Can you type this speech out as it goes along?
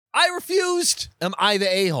I refused. Am I the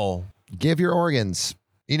a-hole? Give your organs.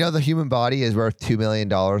 You know, the human body is worth $2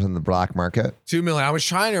 million in the black market. $2 million. I was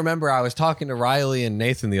trying to remember. I was talking to Riley and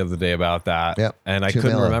Nathan the other day about that. Yep. And I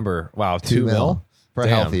couldn't remember. Wow. $2 mil for a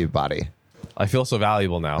healthy body. I feel so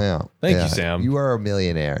valuable now. Yeah. Thank you, Sam. You are a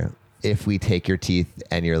millionaire if we take your teeth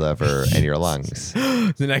and your liver and your lungs.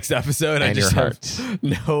 The next episode, and I just your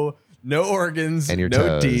have heart. no organs, and your no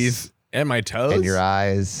toes. teeth, and my toes. And your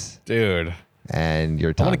eyes. Dude. And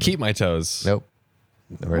your tongue. I want to keep my toes. Nope.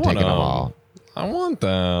 We're taking them all. I want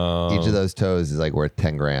them. Each of those toes is like worth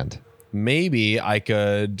 10 grand. Maybe I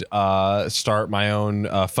could start my own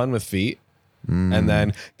fun with feet. And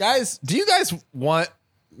then, guys, do you guys want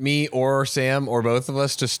me or Sam or both of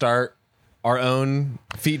us to start our own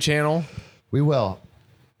feet channel? We will.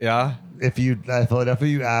 Yeah. If whatever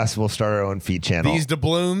you ask, we'll start our own feet channel. These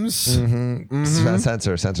doubloons.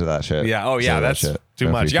 Censor that shit. Yeah. Oh, yeah. That's too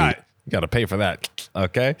much. You got to pay for that.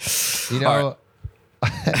 Okay. You know,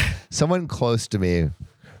 someone close to me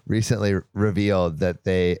recently revealed that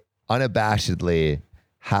they unabashedly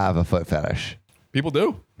have a foot fetish. People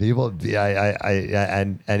do. And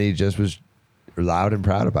he just was loud and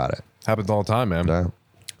proud about it. Happens all the time, man. No.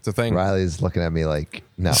 It's a thing. Riley's looking at me like,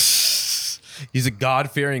 no. He's a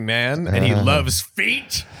God-fearing man, and he loves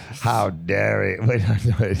feet. How dare he? Wait, I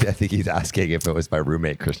think he's asking if it was my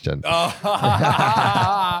roommate, Christian. That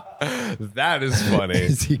is funny.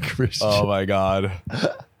 Is he Christian? Oh, my God.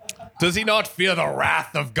 Does he not fear the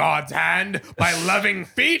wrath of God's hand by loving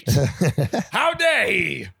feet? How dare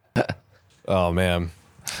he? Oh, man.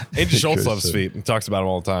 Angel Schultz loves feet. He talks about them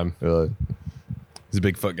all the time. Really? He's a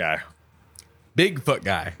big foot guy. Big foot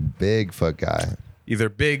guy. Big foot guy. Either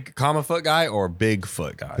big comma foot guy or big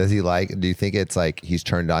foot guy. Does he do you think it's like he's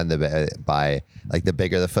turned on by like the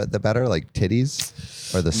bigger the foot, the better? Like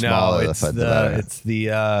titties? Or the smaller the foot, the better? It's the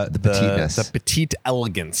petiteness. the petite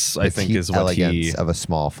elegance, I think, is what he... of a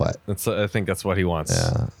small foot. I think that's what he wants.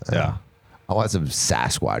 Yeah. I want some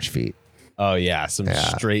Sasquatch feet. Oh, yeah. Some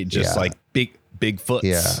straight, just like big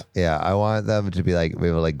foots. Yeah. I want them to be like, be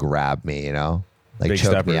able to like grab me, you know? Like big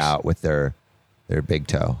choke steppers. me out with their big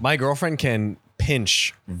toe. My girlfriend can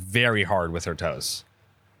pinch very hard with her toes.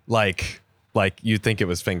 Like you'd think it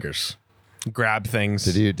was fingers. Grab things.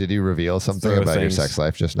 Did you reveal something Throw about your things. sex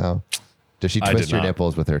life just now? Does she I twist did your not.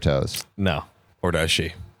 nipples with her toes? No. Or does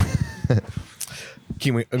she? I'm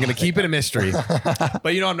going to keep it a mystery. But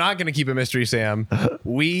I'm not going to keep it a mystery, Sam.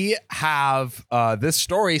 We have this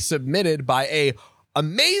story submitted by a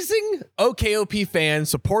amazing OKOP fan,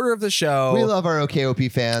 supporter of the show. We love our OKOP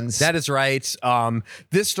fans. That is right.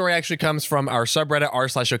 This story actually comes from our subreddit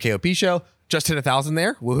r/OKOP show. Just hit 1,000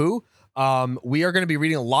 there. Woohoo. We are going to be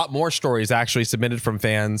reading a lot more stories actually submitted from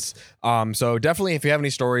fans. So definitely, if you have any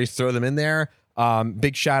stories, throw them in there.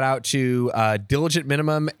 Big shout out to Diligent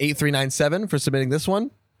Minimum 8397 for submitting this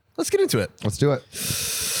one. Let's get into it. Let's do it.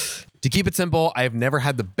 To keep it simple, I have never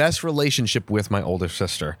had the best relationship with my older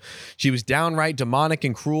sister. She was downright demonic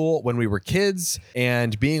and cruel when we were kids,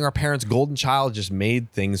 and being our parents' golden child just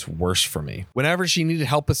made things worse for me. Whenever she needed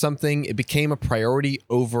help with something, it became a priority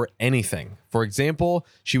over anything. For example,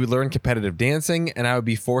 she would learn competitive dancing, and I would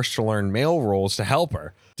be forced to learn male roles to help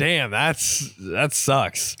her. Damn, that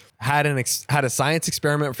sucks. Had a science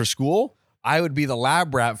experiment for school. I would be the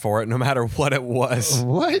lab rat for it, no matter what it was.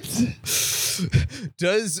 What?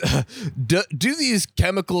 Do these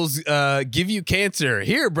chemicals give you cancer?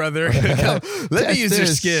 Here, brother, let me use your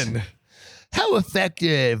skin. How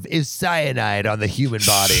effective is cyanide on the human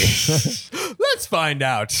body? Let's find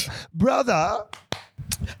out. Brother.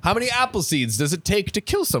 How many apple seeds does it take to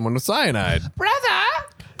kill someone with cyanide? Brother.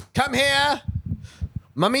 Come here.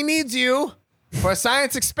 Mommy needs you for a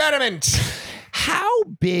science experiment. How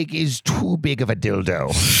big is too big of a dildo?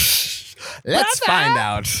 Let's find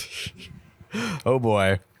out. Oh,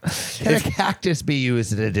 boy. Can a cactus be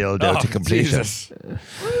used in a dildo to completion? Jesus.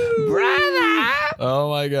 Brother! Oh,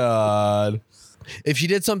 my God. If she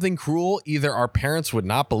did something cruel, either our parents would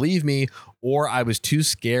not believe me or I was too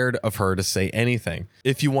scared of her to say anything.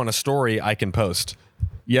 If you want a story, I can post.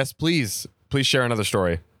 Yes, please. Please share another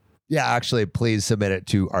story. Yeah, actually, please submit it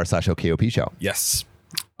to r/OKOP show. Yes.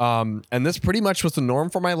 And this pretty much was the norm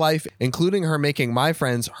for my life, including her making my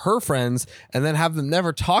friends her friends and then have them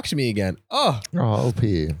never talk to me again. Oh, OP.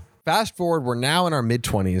 Fast forward, we're now in our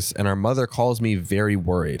mid-20s and our mother calls me very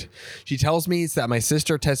worried. She tells me that my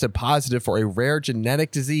sister tested positive for a rare genetic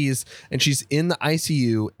disease and she's in the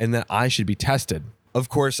ICU and that I should be tested. Of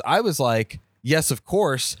course, I was like, yes, of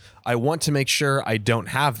course. I want to make sure I don't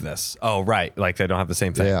have this. Oh, right. Like they don't have the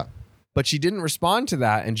same thing. Yeah. But she didn't respond to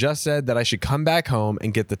that and just said that I should come back home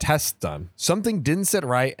and get the tests done. Something didn't sit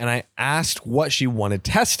right, and I asked what she wanted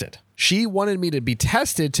tested. She wanted me to be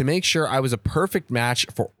tested to make sure I was a perfect match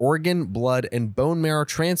for organ, blood, and bone marrow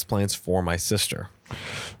transplants for my sister.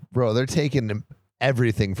 Bro, they're taking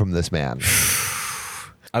everything from this man.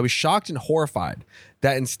 I was shocked and horrified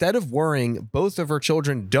that instead of worrying both of her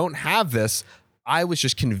children don't have this, I was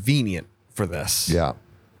just convenient for this. Yeah.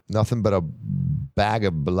 Nothing but a bag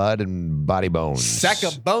of blood and body bones. Sack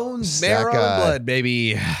of bones, marrow, and blood,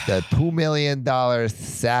 baby. The $2 million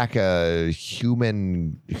sack of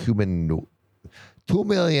human $2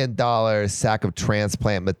 million sack of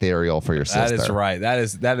transplant material for your sister. That is right. That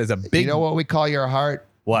is a big. You know what we call your heart?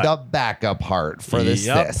 What? The backup heart for the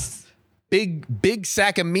cyst. Big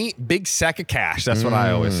sack of meat, big sack of cash. That's what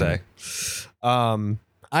I always say.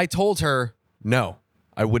 I told her, no,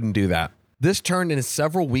 I wouldn't do that. This turned into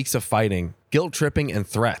several weeks of fighting, guilt tripping, and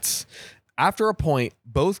threats. After a point,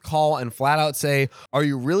 both call and flat out say, are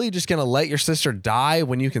you really just going to let your sister die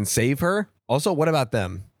when you can save her? Also, what about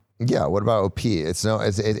them? Yeah, what about OP?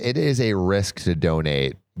 It is a risk to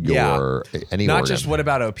donate any Not organ. just what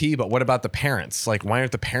about OP, but what about the parents? Like, why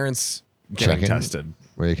aren't the parents getting tested?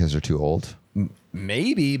 Maybe because they're too old?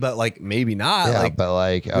 Maybe, but like maybe not. Yeah, like, but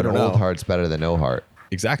like an old heart's better than no heart.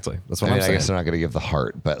 Exactly. That's what I I'm saying. I guess they're not going to give the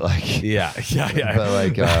heart, but like yeah. But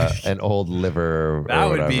like an old liver. That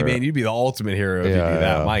would whatever. be, man. You'd be the ultimate hero if you do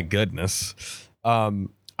that. My goodness. I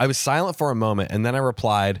was silent for a moment, and then I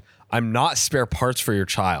replied, I'm not spare parts for your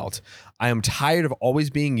child. I am tired of always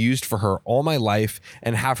being used for her all my life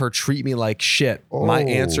and have her treat me like shit. My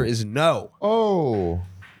answer is no.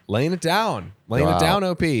 Laying it down. Laying it down,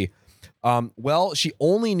 OP. Well, she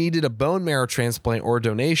only needed a bone marrow transplant or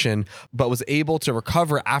donation, but was able to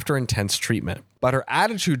recover after intense treatment. But her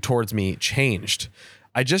attitude towards me changed.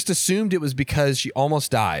 I just assumed it was because she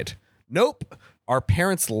almost died. Nope. Our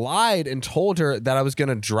parents lied and told her that I was going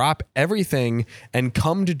to drop everything and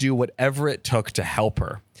come to do whatever it took to help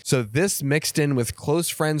her. So this mixed in with close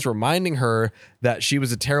friends reminding her that she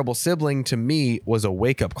was a terrible sibling to me was a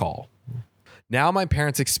wake-up call. Now my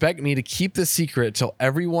parents expect me to keep the secret till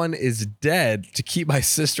everyone is dead to keep my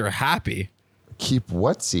sister happy. Keep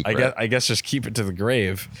what secret? I guess just keep it to the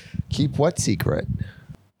grave. Keep what secret?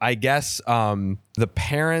 I guess the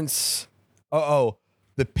parents.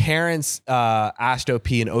 The parents asked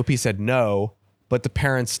OP and OP said no, but the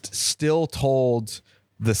parents still told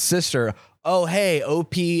the sister, "Oh, hey,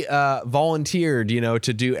 OP volunteered,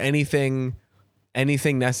 to do anything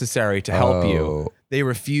necessary to help you." They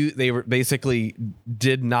refused. They basically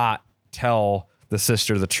did not tell the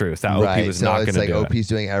sister the truth. That OP was not going to do it. It's like OP's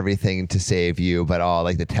doing everything to save you, but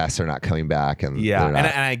the tests are not coming back. And and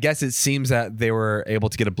I guess it seems that they were able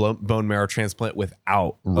to get a bone marrow transplant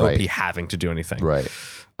without OP having to do anything. Right.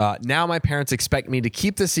 Now my parents expect me to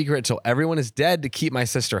keep the secret till everyone is dead to keep my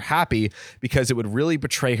sister happy because it would really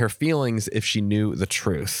betray her feelings if she knew the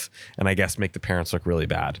truth. And I guess make the parents look really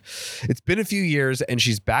bad. It's been a few years and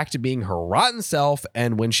she's back to being her rotten self.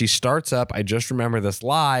 And when she starts up, I just remember this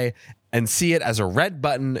lie and see it as a red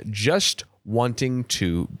button just wanting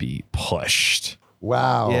to be pushed.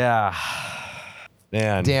 Wow. Yeah.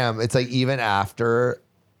 Man. Damn. It's like even after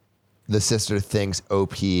the sister thinks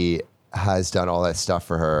OP has done all that stuff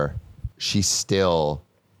for her, she still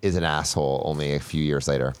is an asshole only a few years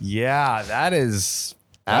later. Yeah, that is...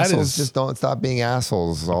 Assholes just don't stop being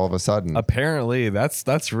assholes all of a sudden. Apparently,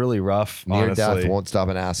 that's really rough. Near death won't stop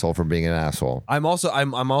an asshole from being an asshole. I'm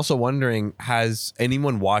also wondering, has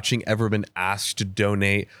anyone watching ever been asked to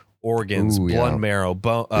donate organs, blood, marrow,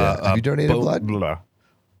 bone? Have you donated blood?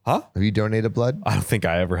 Huh? Have you donated blood? I don't think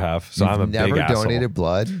I ever have. So I'm a big asshole. Never donated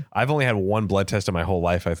blood? I've only had one blood test in my whole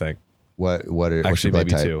life, I think. What's Actually, your blood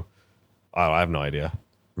maybe type? two. I have no idea.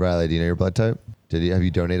 Riley, do you know your blood type? Have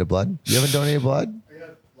you donated blood? You haven't donated blood? I got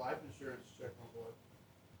life insurance to check my blood.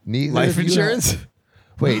 Neither Life insurance?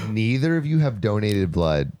 Wait, neither of you have donated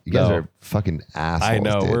blood. You guys are fucking assholes. I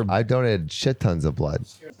know. Dude. I've donated shit tons of blood.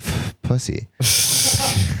 Pussy.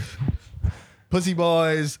 Pussy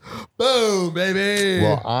boys. Boom, baby.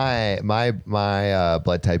 Well, my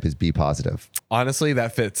blood type is B positive. Honestly,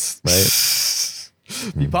 that fits. Right?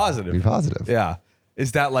 Be positive. Be positive. Yeah.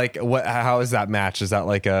 Is that like what? How is that match? Is that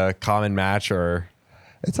like a common match or?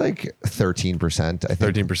 It's like 13%. I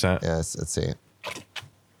think 13%. Yes. Let's see.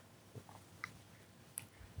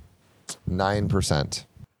 9%.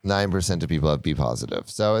 9% of people have B positive.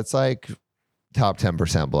 So it's like top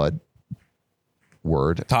 10% blood.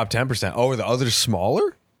 Word. Top 10%. Oh, are the others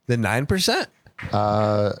smaller than 9%?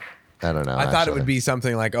 I don't know. I thought it would be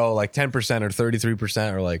something like 10% or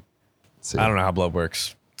 33% or like, I don't know how blood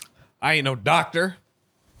works. I ain't no doctor.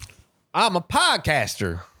 I'm a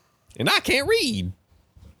podcaster and I can't read.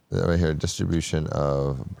 Right here, distribution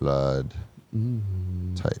of blood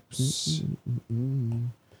types.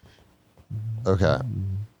 Okay.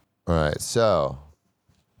 All right. So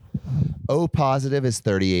O positive is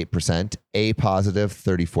 38%, A positive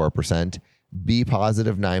 34%, B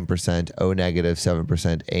positive 9%, O negative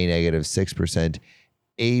 7%, A negative 6%,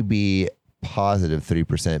 AB positive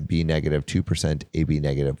 3%, B negative 2%, AB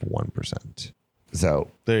negative 1%.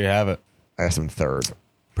 So There you have it. I got some third.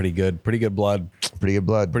 Pretty good blood. Pretty good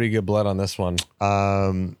blood. Pretty good blood on this one.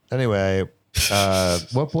 Anyway,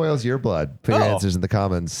 what boils your blood? Put your Oh. answers in the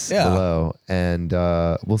comments Yeah. below, and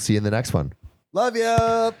we'll see you in the next one. Love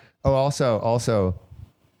ya. Oh, also,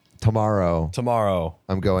 tomorrow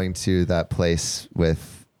I'm going to that place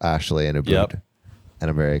with Ashley and Ubud, Yep. and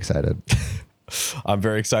I'm very excited. I'm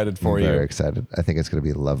very excited for I'm you. very excited. I think it's going to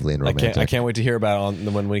be lovely and romantic. I can't wait to hear about it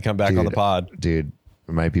when we come back on the pod. Dude,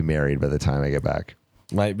 I might be married by the time I get back.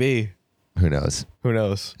 Might be. Who knows? Who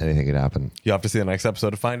knows? Anything could happen. You have to see the next episode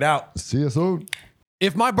to find out. See you soon.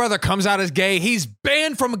 If my brother comes out as gay, he's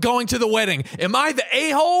banned from going to the wedding. Am I the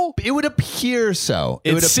a-hole? It would appear so.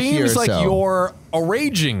 It would seems appear like so. you're a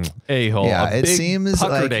raging a-hole. Yeah, a it big seems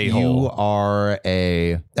puckered like a-hole. you are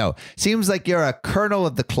seems like you're a colonel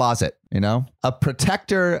of the closet, a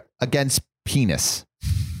protector against penis,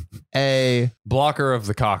 the blocker of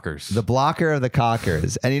the cockers. blocker of the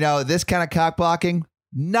cockers. And this kind of cock blocking,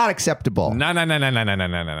 not acceptable. No.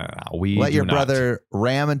 We Let do your not. brother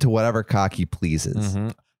ram into whatever cock he pleases.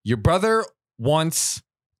 Mhm. Your brother wants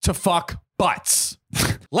to fuck butts.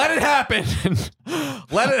 Let it happen.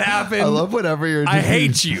 Let it happen. I love whatever you're doing. I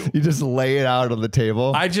hate you. You just lay it out on the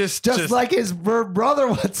table. I just like his brother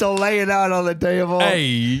wants to lay it out on the table. Hey,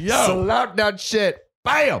 yo. Slap that shit.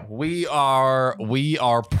 Bam. We are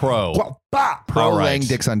pro. Pro All right. laying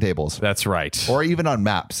dicks on tables. That's right. Or even on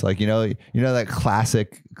maps. Like, that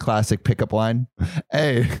classic pickup line.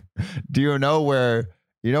 Hey, do you know where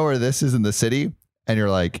this is in the city? And you're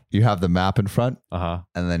like, you have the map in front, Uh-huh.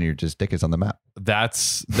 and then your just dick is on the map.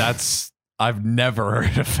 That's I've never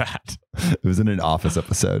heard of that. It was in an Office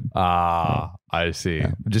episode. I see.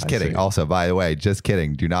 Yeah. Just I kidding. see. Also, by the way, just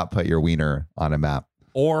kidding. Do not put your wiener on a map.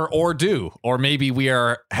 Or maybe we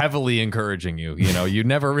are heavily encouraging you. You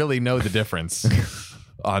never really know the difference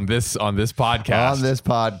on this podcast. On this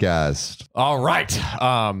podcast. All right.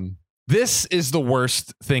 This is the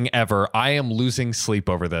worst thing ever. I am losing sleep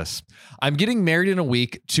over this. I'm getting married in a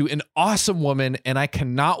week to an awesome woman, and I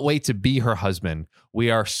cannot wait to be her husband.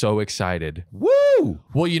 We are so excited. Woo!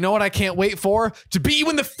 Well, you know what I can't wait for? To beat you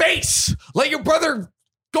in the face. Let your brother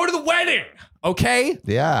go to the wedding. Okay?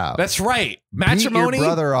 Yeah. That's right. Matrimony. Beat your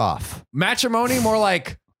brother off. Matrimony, more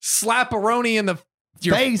like slap-a-roni in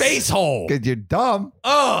your face hole. Because you're dumb.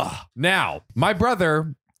 Ugh. Now, my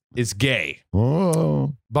brother is gay,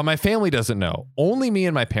 Oh. but my family doesn't know. Only me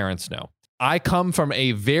and my parents know. I come from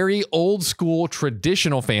a very old school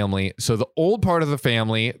traditional family. So the old part of the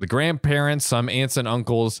family, the grandparents, some aunts and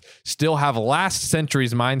uncles still have a last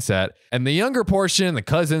century's mindset. And the younger portion, the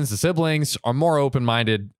cousins, the siblings are more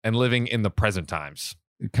open-minded and living in the present times.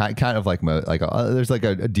 Kind of like there's like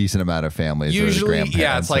a decent amount of families. where the Usually, yeah,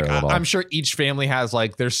 grandparents it's like, are a little- I'm sure each family has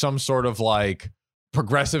like, there's some sort of like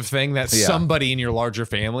progressive thing that somebody in your larger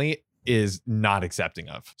family is not accepting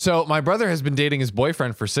of. So my brother has been dating his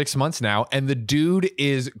boyfriend for 6 months now, and the dude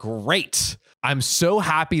is great. I'm so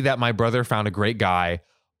happy that my brother found a great guy,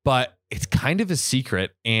 but it's kind of a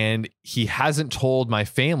secret, and he hasn't told my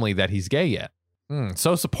family that he's gay yet.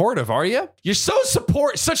 So supportive, are you? You're so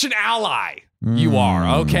such an ally. You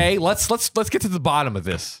are. Okay, let's get to the bottom of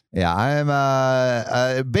this. Yeah,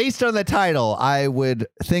 I'm based on the title, I would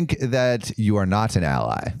think that you are not an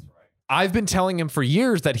ally. I've been telling him for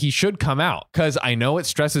years that he should come out because I know it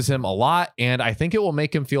stresses him a lot, and I think it will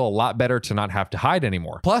make him feel a lot better to not have to hide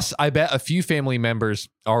anymore. Plus, I bet a few family members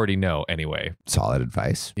already know anyway. Solid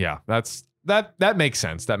advice. Yeah, that makes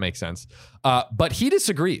sense. That makes sense. But he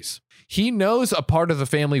disagrees. He knows a part of the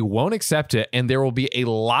family won't accept it, and there will be a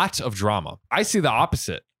lot of drama. I see the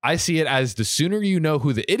opposite. I see it as the sooner you know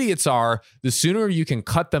who the idiots are, the sooner you can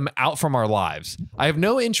cut them out from our lives. I have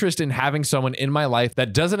no interest in having someone in my life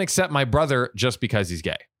that doesn't accept my brother just because he's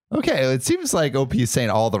gay. Okay, it seems like OP is saying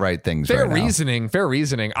all the right things. Fair right now. reasoning. Fair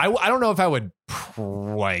reasoning. I don't know if I would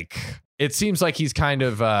it seems like he's kind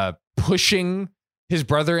of pushing his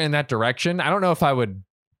brother in that direction. I don't know if I would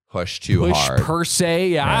push too hard per se.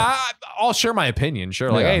 Yeah. I'll share my opinion.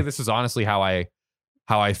 Sure. Like, hey, this is honestly how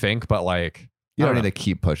I think, but like, you don't need to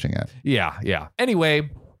keep pushing it. Yeah. Anyway,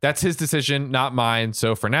 that's his decision, not mine.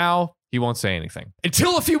 So for now, he won't say anything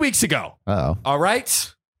until a few weeks ago. Uh-oh. All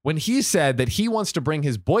right. when he said that he wants to bring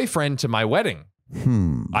his boyfriend to my wedding.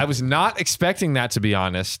 I was not expecting that, to be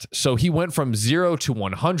honest. So he went from 0 to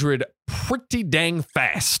 100 pretty dang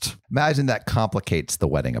fast. Imagine that complicates the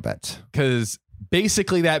wedding a bit. Because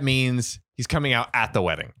basically that means he's coming out at the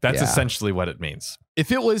wedding. That's essentially what it means.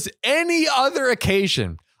 If it was any other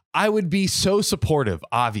occasion, I would be so supportive,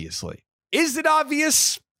 obviously. Is it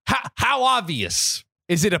obvious? How obvious?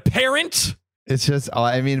 Is it apparent? It's just,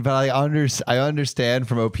 I mean, but I understand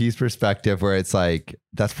from OP's perspective where it's like,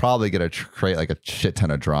 that's probably going to create like a shit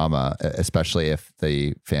ton of drama, especially if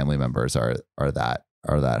the family members are that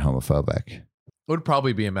homophobic. It would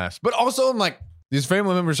probably be a mess. But also, I'm like, these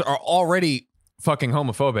family members are already fucking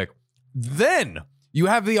homophobic. Then you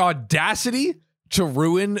have the audacity to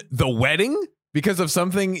ruin the wedding because of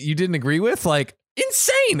something you didn't agree with? Like,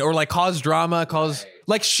 insane. Or like cause drama,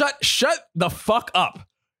 like shut the fuck up.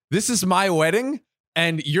 This is my wedding,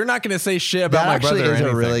 and you're not going to say shit about my brother. That actually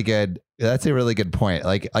that's a really good point.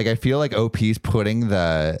 Like I feel like OP's putting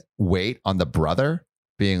the weight on the brother,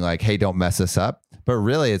 being like, hey, don't mess this up. But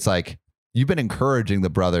really, it's like, you've been encouraging the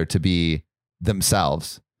brother to be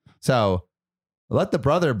themselves. So let the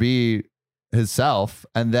brother be himself,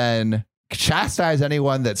 and then chastise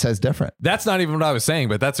anyone that says different. That's not even what I was saying,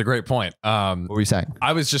 but that's a great point. What were you saying?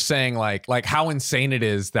 I was just saying like how insane it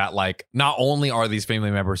is that like not only are these family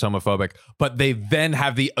members homophobic, but they then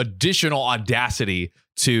have the additional audacity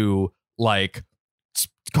to like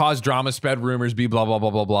cause drama, spread rumors, be blah blah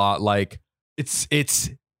blah blah blah. Like it's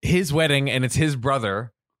his wedding and it's his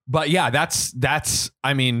brother. But yeah, that's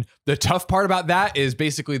I mean, the tough part about that is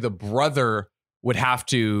basically the brother would have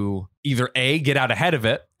to either A, get out ahead of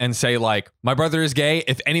it and say like, my brother is gay.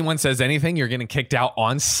 If anyone says anything, you're getting kicked out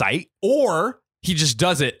on site, or he just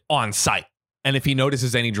does it on site. And if he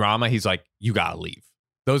notices any drama, he's like, you gotta leave.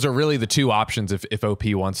 Those are really the two options if OP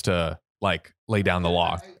wants to like lay down the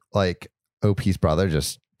law. Like OP's brother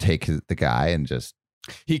just take the guy and just.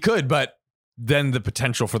 He could, but then the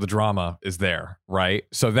potential for the drama is there, right?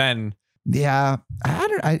 So then. Yeah,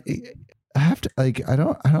 I have to like. I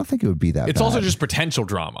don't think it would be that. It's bad. also just potential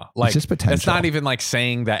drama. Like it's just potential. It's not even like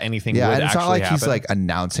saying that anything. Yeah, would and it's actually not like happen. he's like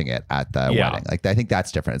announcing it at the wedding. Like I think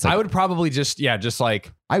that's different. It's like, I would probably just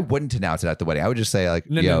like. I wouldn't announce it at the wedding. I would just say like,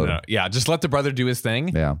 No. Yeah, just let the brother do his thing.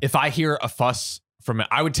 Yeah. If I hear a fuss from it,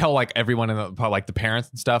 I would tell like everyone in the like the parents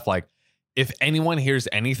and stuff. Like, if anyone hears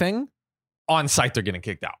anything on site, they're getting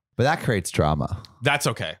kicked out. But that creates drama. That's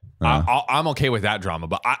okay. I'm okay with that drama.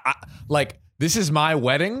 But I like, this is my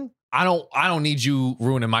wedding. I don't need you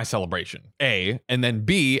ruining my celebration. A, and then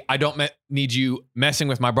B, I don't need you messing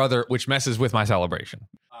with my brother, which messes with my celebration.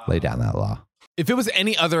 Lay down that law. If it was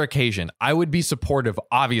any other occasion, I would be supportive,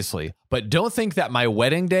 obviously, but don't think that my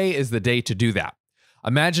wedding day is the day to do that.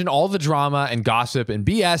 Imagine all the drama and gossip and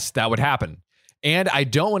BS that would happen. And I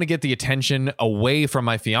don't want to get the attention away from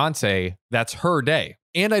my fiance. That's her day.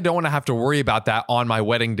 And I don't want to have to worry about that on my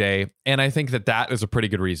wedding day. And I think that is a pretty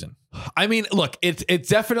good reason. I mean, look, it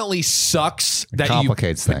definitely sucks that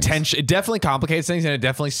complicates things. It definitely complicates things, and it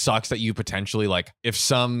definitely sucks that you potentially like, if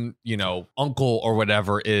some, uncle or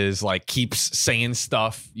whatever is like keeps saying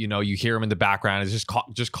stuff, you hear him in the background, is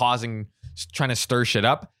just causing, trying to stir shit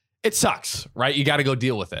up. It sucks, right? You got to go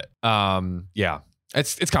deal with it. Yeah,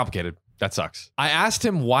 it's complicated. That sucks. I asked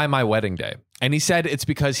him why my wedding day, and he said it's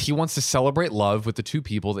because he wants to celebrate love with the two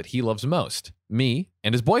people that he loves most, me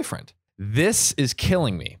and his boyfriend. This is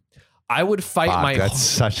killing me. I would fight That's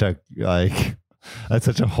such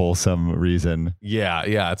a wholesome reason.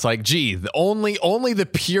 Yeah. It's like, gee, only the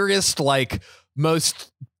purest, like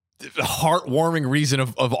most heartwarming reason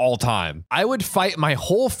of all time. I would fight my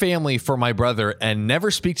whole family for my brother and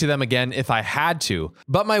never speak to them again if I had to.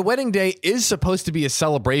 But my wedding day is supposed to be a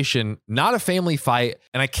celebration, not a family fight.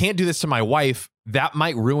 And I can't do this to my wife. That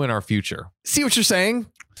might ruin our future. See what you're saying?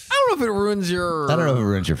 I don't know if it ruins your. I don't know if it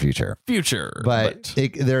ruins your future. But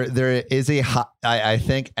there is a. I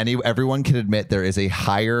think everyone can admit there is a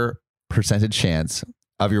higher percentage chance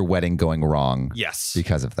of your wedding going wrong. Yes.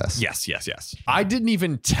 Because of this. Yes. I didn't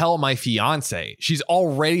even tell my fiance. She's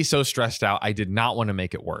already so stressed out. I did not want to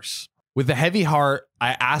make it worse. With a heavy heart,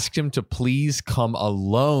 I asked him to please come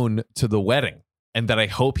alone to the wedding, and that I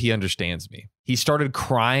hope he understands me. He started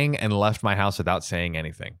crying and left my house without saying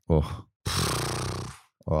anything. Oh.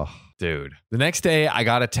 Dude. The next day, I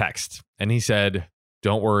got a text, and he said,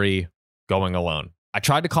 "Don't worry, going alone." I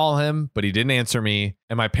tried to call him, but he didn't answer me,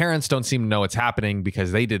 and my parents don't seem to know what's happening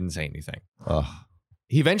because they didn't say anything.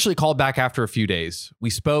 He eventually called back after a few days. We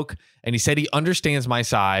spoke, and he said he understands my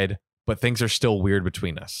side, but things are still weird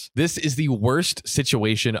between us. This is the worst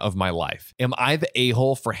situation of my life. Am I the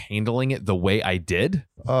a-hole for handling it the way I did?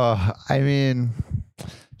 I mean,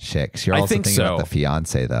 Shit, 'cause you're I also think thinking so. about the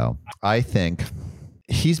fiance, though. I think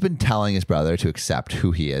he's been telling his brother to accept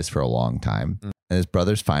who he is for a long time. And his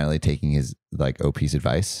brother's finally taking his like OP's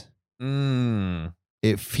advice.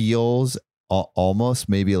 It feels almost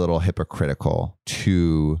maybe a little hypocritical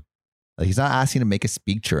to like, he's not asking to make a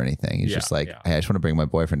speech or anything. He's just like, hey, I just want to bring my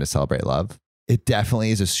boyfriend to celebrate love. It definitely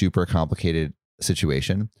is a super complicated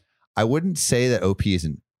situation. I wouldn't say that OP is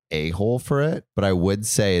an a-hole for it, but I would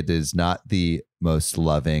say it is not the most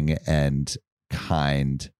loving and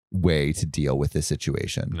kind way to deal with this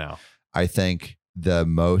situation. No. I think the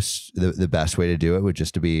best way to do it would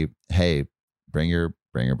just to be, hey, bring your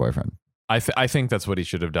boyfriend. I think that's what he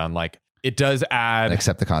should have done. Like, it does add And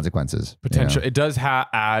accept the consequences. potential. It does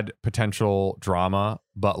add potential drama,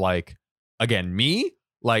 but like, again, me,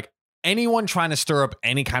 like anyone trying to stir up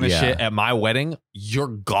any kind of shit at my wedding, you're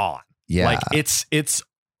gone. Yeah. Like it's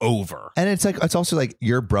over. And it's like, it's also like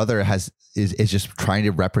your brother is just trying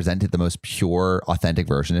to represent it the most pure, authentic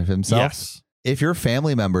version of himself. Yes. If your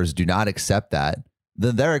family members do not accept that,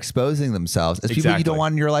 then they're exposing themselves as people you don't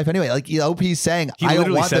want in your life anyway. Like OP's saying, I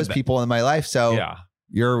don't want those people in my life. So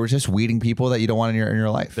you're just weeding people that you don't want in your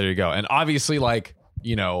life. There you go. And obviously, like,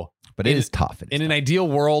 you know, but it is tough. In an ideal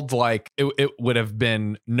world, like it would have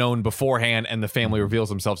been known beforehand and the family reveals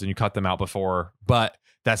themselves and you cut them out before, but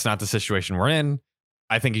that's not the situation we're in.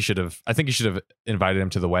 I think you should have invited him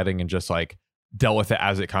to the wedding and just like dealt with it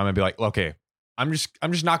as it comes and be like, okay, I'm just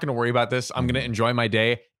not going to worry about this. I'm going to enjoy my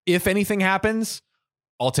day. If anything happens,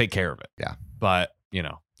 I'll take care of it. Yeah. But, you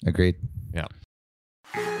know. Agreed. Yeah.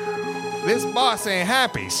 This boss ain't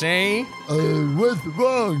happy, see? What's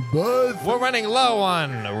wrong, boss? We're running low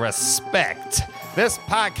on respect. This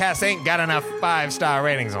podcast ain't got enough 5-star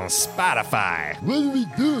ratings on Spotify. What do we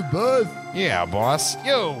do, boss? Yeah, boss.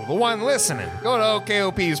 You, the one listening, go to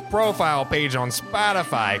OKOP's profile page on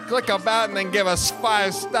Spotify, click about, and then give us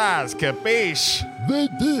 5 stars, capiche? They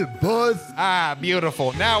did, boss. Ah,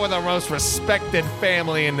 beautiful. Now we're the most respected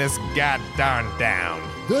family in this goddamn town.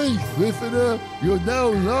 Thanks, listener. You're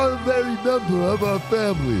now an honorary member of our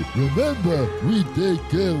family. Remember, we take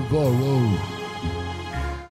care of our own.